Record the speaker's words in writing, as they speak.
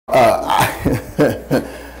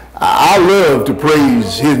love to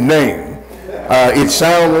praise his name. It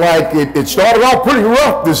sounds like it started off pretty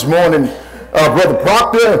rough this morning, Brother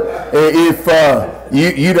Proctor.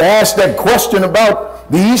 If you'd asked that question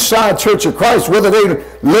about the East Side Church of Christ, whether they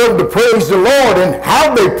love to praise the Lord and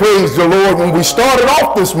how they praise the Lord when we started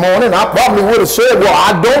off this morning, I probably would have said, well,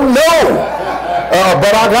 I don't know.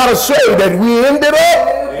 But I got to say that we ended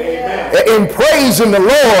up in praising the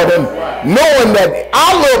Lord and knowing that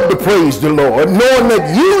I love to praise the Lord, knowing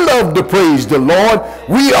that you love to praise the Lord.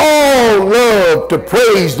 We all love to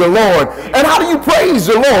praise the Lord. And how do you praise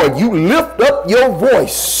the Lord? You lift up your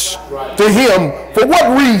voice to him. For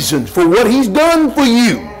what reason? For what he's done for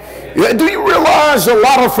you. Do you realize a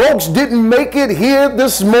lot of folks didn't make it here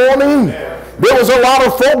this morning? There was a lot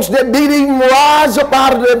of folks that didn't even rise up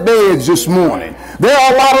out of their beds this morning. There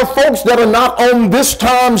are a lot of folks that are not on this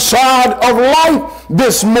time side of life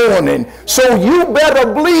this morning. So you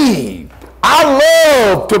better believe I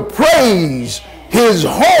love to praise his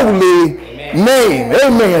holy name.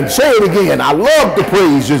 Amen. Say it again. I love to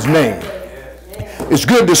praise his name. It's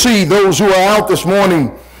good to see those who are out this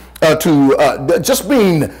morning just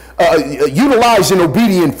being utilizing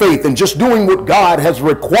obedient faith and just doing what God has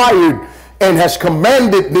required and has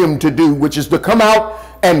commanded them to do, which is to come out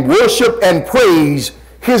and worship and praise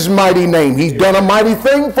his mighty name. He's done a mighty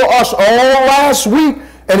thing for us all last week,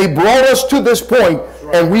 and he brought us to this point,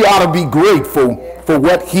 and we ought to be grateful for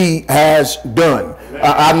what he has done.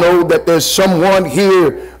 I know that there's someone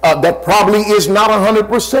here that probably is not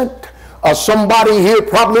 100%. Somebody here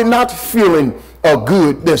probably not feeling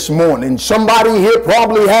good this morning. Somebody here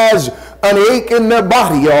probably has an ache in their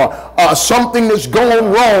body or something that's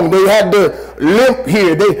going wrong. They had to limp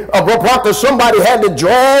here. Somebody had to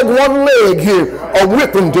drag one leg here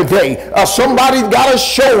with them today. Somebody's got a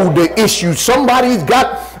shoulder issue. Somebody's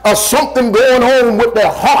got something going on with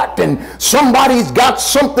their heart, and somebody's got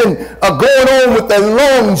something going on with their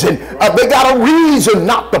lungs, and they got a reason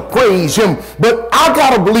not to praise him. But I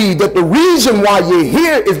got to believe that the reason why you're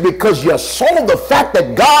here is because you saw the fact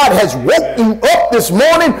that God has woke you up this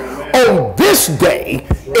morning on this day,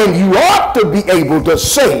 and you ought to be able to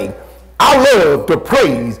say, I love to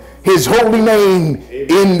praise his holy name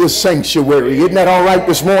in the sanctuary. Isn't that all right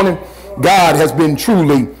this morning? God has been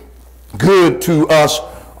truly good to us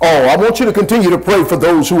all. I want you to continue to pray for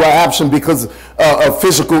those who are absent because of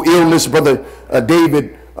physical illness. Brother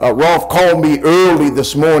David Rolfe called me early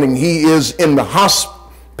this morning. He is in the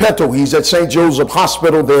hospital. He's at St. Joseph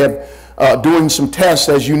Hospital. They're doing some tests.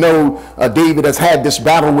 As you know, David has had this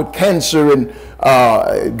battle with cancer, and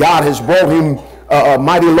God has brought him a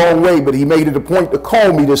mighty long way, but he made it a point to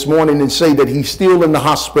call me this morning and say that he's still in the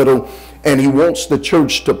hospital, and he wants the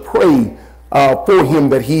church to pray for him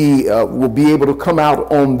that he will be able to come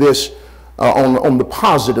out on this, on the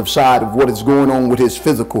positive side of what is going on with his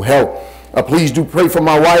physical health. Please do pray for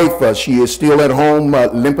my wife. She is still at home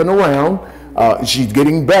limping around. She's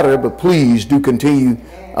getting better, but please do continue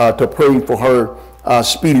to pray for her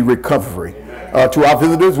speedy recovery. To our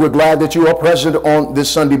visitors, we're glad that you are present on this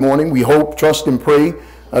Sunday morning. We hope, trust, and pray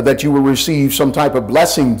that you will receive some type of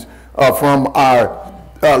blessings from our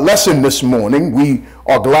lesson this morning. We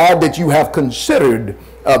are glad that you have considered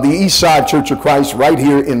the East Side Church of Christ right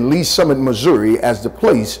here in Lee Summit, Missouri as the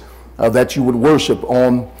place that you would worship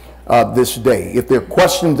on this day. If there are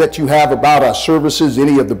questions that you have about our services,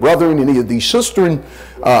 any of the brethren, any of the sisters,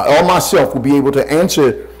 or myself will be able to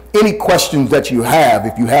answer any questions that you have.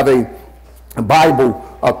 If you have a Bible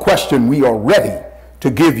question, we are ready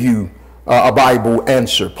to give you a Bible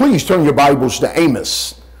answer. Please turn your Bibles to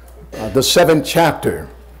Amos, the 7th chapter,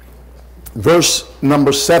 verse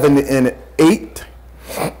number 7 and 8.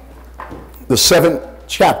 The 7th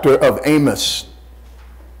chapter of Amos,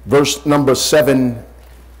 verse number 7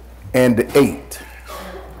 and 8.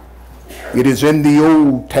 It is in the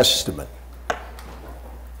Old Testament.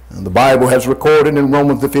 And the Bible has recorded in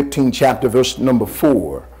Romans the 15th chapter, verse number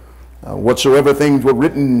 4. Whatsoever things were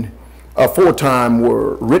written aforetime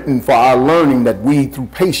were written for our learning, that we through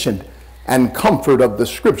patience and comfort of the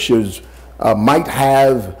scriptures might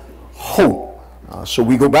have hope. So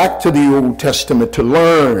we go back to the Old Testament to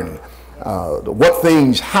learn what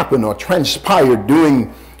things happened or transpired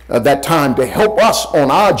during that time to help us on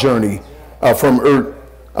our journey from earth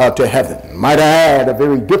to heaven. Might I add, a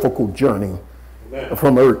very difficult journey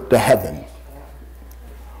from earth to heaven.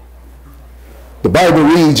 The Bible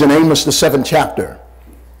reads in Amos the 7th chapter,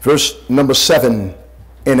 verse number 7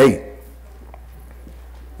 and 8.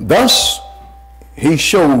 Thus he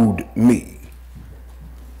showed me,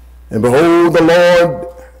 and behold, the Lord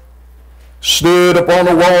stood upon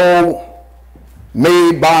a wall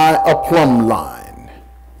made by a plumb line,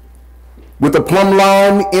 with a plumb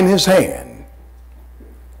line in his hand.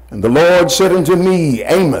 And the Lord said unto me,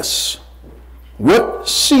 Amos, what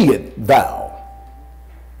seest thou?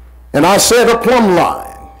 And I said, a plumb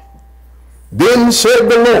line. Then said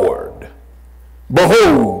the Lord,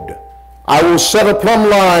 behold, I will set a plumb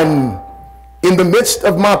line in the midst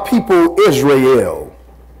of my people Israel,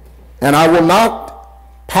 and I will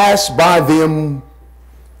not pass by them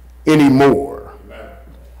anymore. Amen.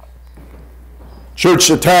 Church,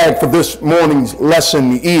 the tag for this morning's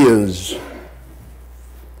lesson is,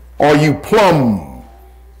 are you plumb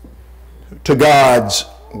to God's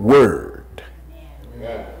word?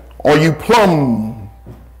 Amen. Are you plumb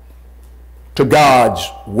to God's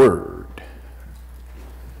word?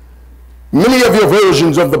 Many of your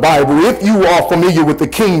versions of the Bible, if you are familiar with the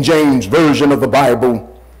King James Version of the Bible,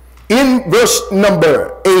 in verse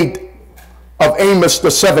number 8 of Amos, the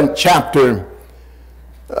 7th chapter,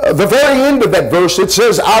 the very end of that verse, it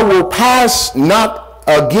says, I will pass not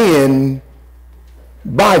again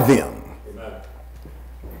by them. Amen.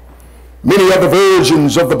 Many other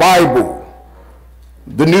versions of the Bible,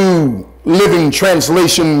 the New Living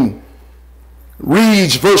Translation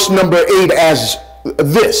reads verse number 8 as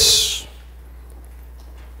this.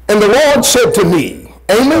 And the Lord said to me,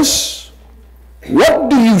 Amos, what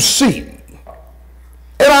do you see? And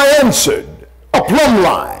I answered, a plumb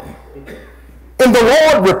line. And the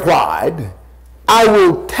Lord replied, I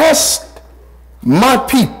will test my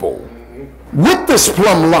people with this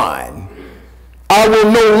plumb line. I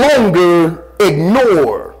will no longer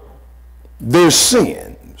ignore their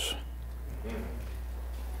sins.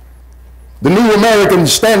 The New American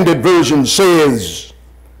Standard Version says,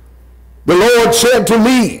 the Lord said to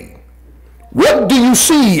me, what do you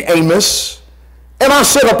see, Amos? And I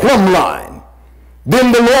said, a plumb line.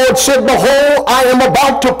 Then the Lord said, behold, I am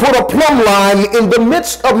about to put a plumb line in the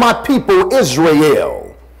midst of my people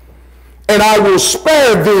Israel, and I will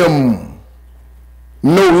spare them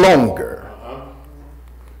no longer.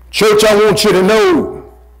 Church, I want you to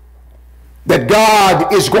know that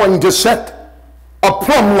God is going to set a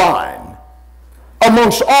plumb line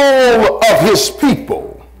amongst all of his people.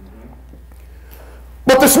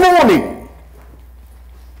 But this morning,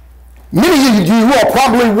 many of you are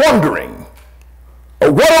probably wondering,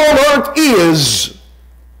 what on earth is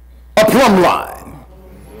a plumb line?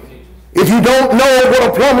 If you don't know what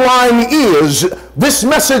a plumb line is, this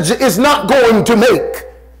message is not going to make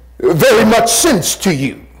very much sense to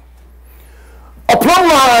you. A plumb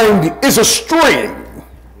line is a string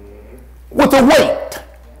with a weight,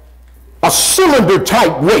 a cylinder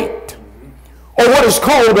type weight, or what is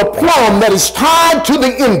called a plumb that is tied to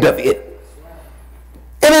the end of it.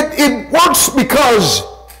 And it works because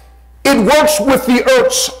it works with the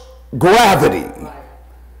earth's gravity.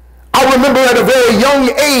 I remember at a very young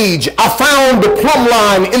age, I found a plumb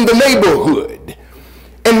line in the neighborhood,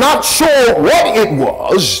 and not sure what it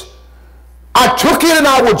was, I took it and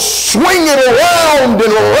I would swing it around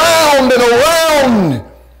and around and around,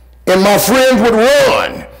 and my friends would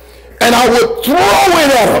run, and I would throw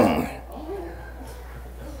it at them.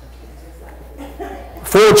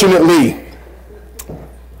 Fortunately,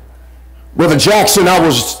 Brother Jackson, I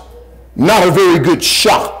was not a very good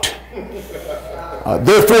shot.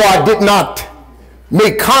 Therefore, I did not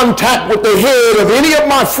make contact with the head of any of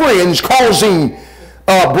my friends, causing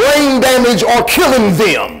brain damage or killing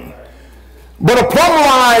them. But a plumb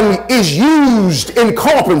line is used in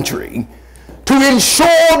carpentry to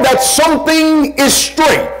ensure that something is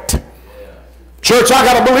straight. Church, I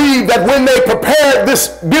got to believe that when they prepared this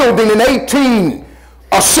building in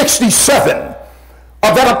 1867,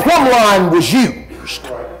 that a plumb line was used.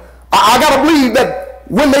 I got to believe that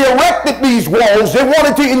when they erected these walls, they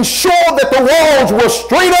wanted to ensure that the walls were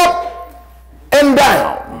straight up and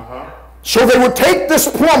down. So they would take this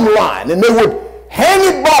plumb line and they would hang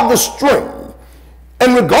it by the string.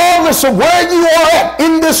 And regardless of where you are at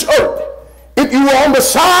in this earth, if you are on the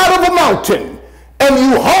side of a mountain and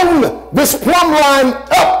you hung this plumb line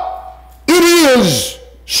up, it is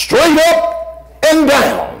straight up and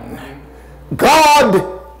down.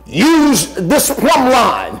 God used this plumb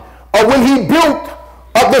line when he built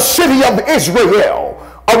the city of Israel,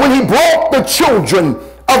 when he brought the children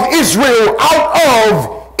of Israel out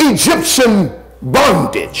of Egyptian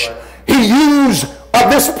bondage. He used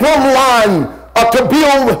this plumb line to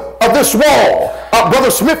build this wall.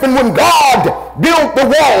 Brother Smith, and when God built the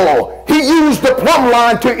wall, he used the plumb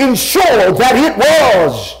line to ensure that it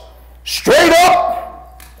was straight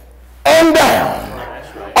up and down.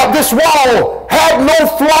 This wall had no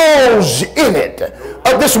flaws in it.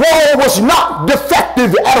 This wall was not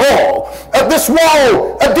defective at all. This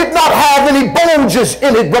wall did not have any bulges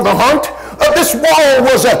in it, Brother Hunt. This wall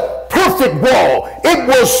was a perfect wall. It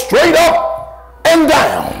was straight up and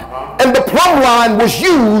down. And the plumb line was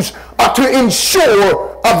used to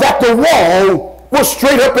ensure that the wall was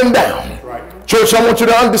straight up and down. Church, I want you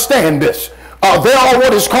to understand this. There are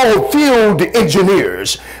what is called field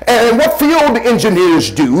engineers. And what field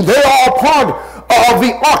engineers do, they are part of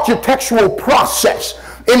the architectural process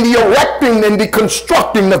in the erecting and the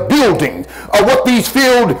constructing of building. What these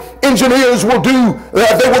field engineers will do,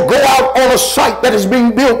 they will go out on a site that is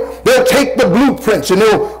being built. They'll take the blueprints and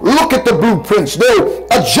they'll look at the blueprints. They'll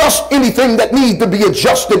adjust anything that needs to be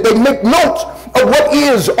adjusted. They make notes of what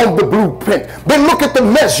is on the blueprint. They look at the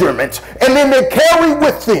measurements, and then they carry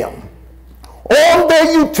with them on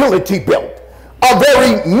their utility belt a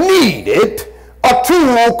very needed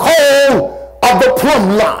tool called the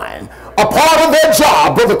plumb line. A part of their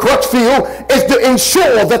job, Brother Crutchfield, is to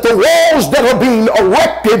ensure that the walls that are being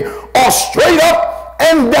erected are straight up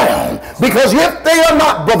and down. Because if they are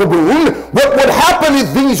not, Brother Boone, what would happen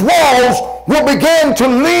is these walls will begin to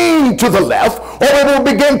lean to the left, or it will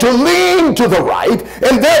begin to lean to the right,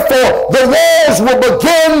 and therefore the walls will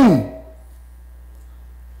begin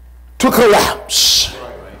to collapse.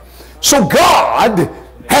 So God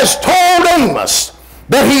has told Amos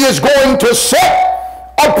that he is going to set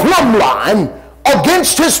a plumb line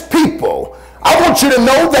against his people. I want you to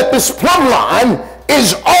know that this plumb line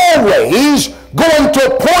is always going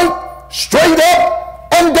to point straight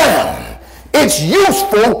up and down. It's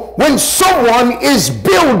useful when someone is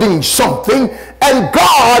building something, and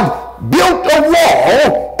God built a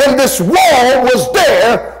wall, and this wall was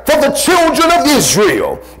there for the children of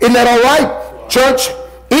Israel. Isn't that all right, church?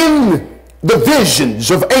 In the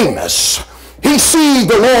visions of Amos, he sees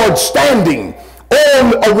the Lord standing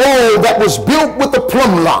on a wall that was built with a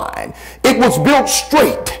plumb line. It was built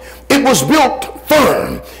straight. It was built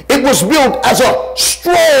firm. It was built as a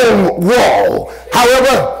strong wall.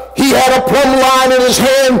 However, he had a plumb line in his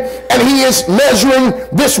hand, and he is measuring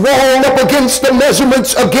this wall up against the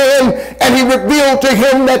measurements again, and he revealed to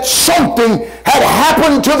him that something had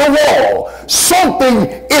happened to the wall. Something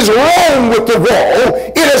is wrong with the wall.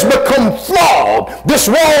 It has become flawed. This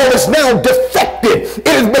wall is now defective. It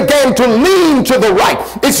has begun to lean to the right.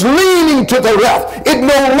 It's leaning to the left. It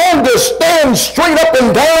no longer stands straight up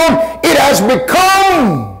and down. It has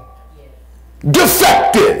become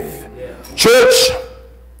defective. Church,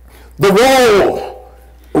 the wall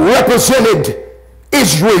represented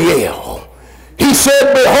Israel. He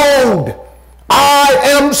said, behold,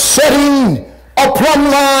 I am setting a plumb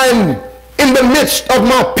line in the midst of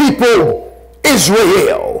my people,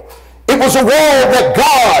 Israel. It was a wall that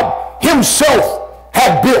God himself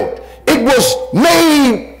had built. It was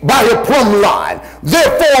made by a plumb line.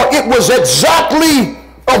 Therefore, it was exactly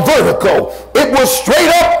a vertical. It was straight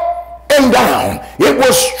up and down. It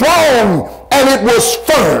was strong and it was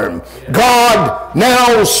firm. God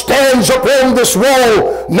now stands upon this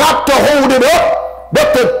wall, not to hold it up,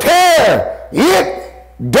 but to tear it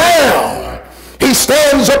down. He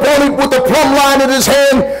stands upon it with a plumb line in his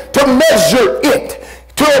hand to measure it.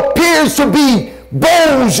 There appears to be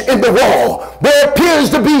bones in the wall. There appears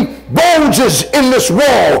to be bulges in this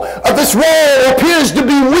wall. This wall appears to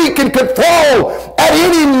be weak and could fall at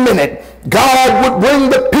any minute. God would bring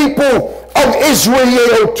the people of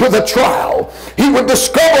Israel to the trial. He would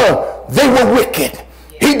discover they were wicked.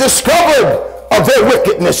 He discovered their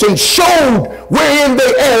wickedness and showed wherein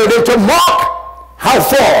they erred, and to mark how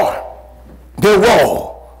far their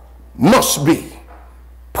wall must be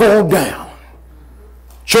pulled down.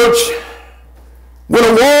 Church, when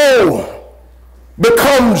a wall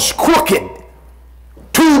becomes crooked,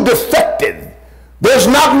 too defective, there's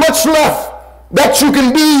not much left that you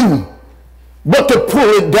can do but to pull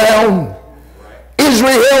it down.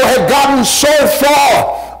 Israel had gotten so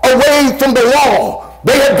far away from the law.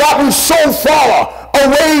 They had gotten so far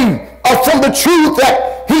away from the truth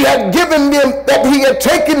that he had given them, that he had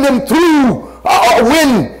taken them through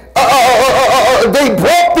when they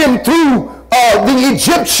brought them through the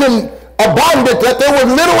Egyptian bondage, that there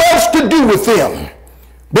was little else to do with them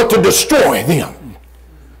but to destroy them,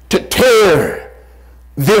 to tear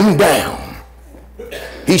them down.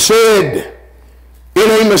 He said in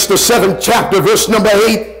Amos the 7th chapter, verse number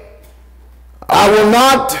 8, I will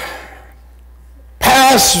not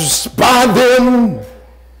pass by them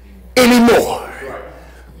anymore.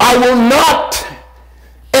 I will not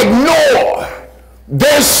ignore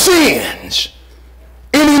their sins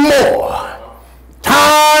anymore.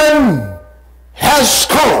 Time has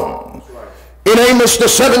come. In Amos the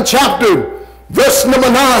 7th chapter, verse number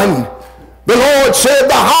 9, the Lord said,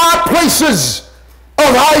 the high places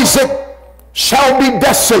of Isaac shall be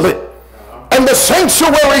desolate, and the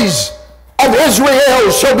sanctuaries of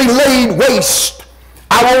Israel shall be laid waste.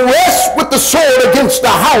 I I will rest with the sword against the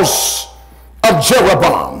house of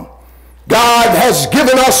Jeroboam. God has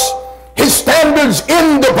given us his standards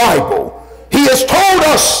in the Bible. He has told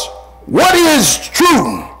us what is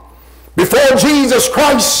true. Before Jesus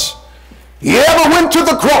Christ, he ever went to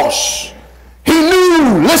the cross, he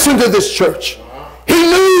knew, listen to this church, he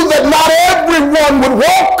knew that not everyone would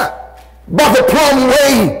walk by the plumb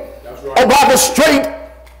way or by the straight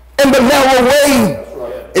and the narrow way.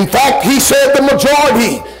 In fact, he said the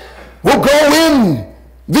majority will go in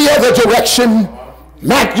the other direction.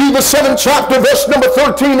 Matthew the 7th chapter, verse number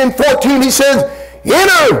 13 and 14, he says,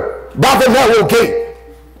 enter by the narrow gate,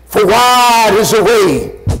 for wide is the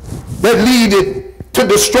way that leadeth to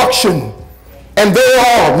destruction, and there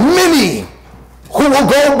are many who will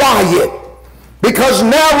go by it. Because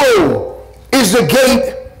narrow is the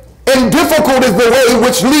gate, and difficult is the way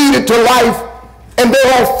which leadeth to life, and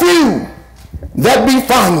there are few that be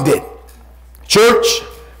found it. Church,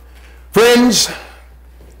 friends,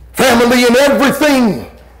 family, and everything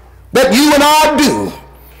that you and I do,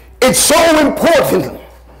 it's so important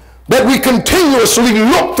that we continuously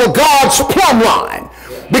look for God's plumb line.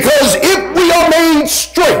 Because if we are made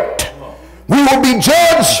straight, we will be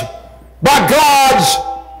judged by God's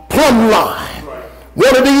plumb line.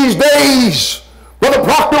 One of these days, Brother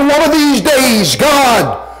Proctor, one of these days,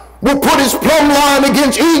 God will put his plumb line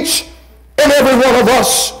against each and every one of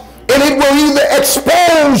us, and it will either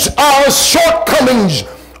expose our shortcomings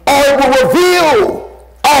or it will reveal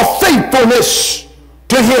our faithfulness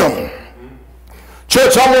to him.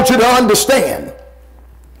 Church, I want you to understand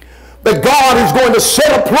that God is going to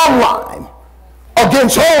set a plumb line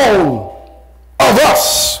against all of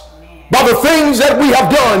us by the things that we have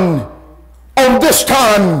done on this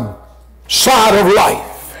time side of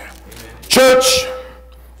life. Church,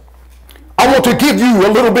 I want to give you a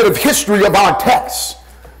little bit of history of our text.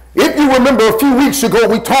 If you remember, a few weeks ago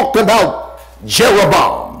we talked about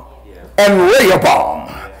Jeroboam and Rehoboam.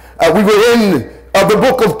 We were in the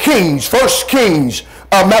book of Kings, 1 Kings,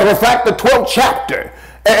 matter of fact, the 12th chapter,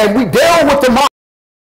 and we dealt with the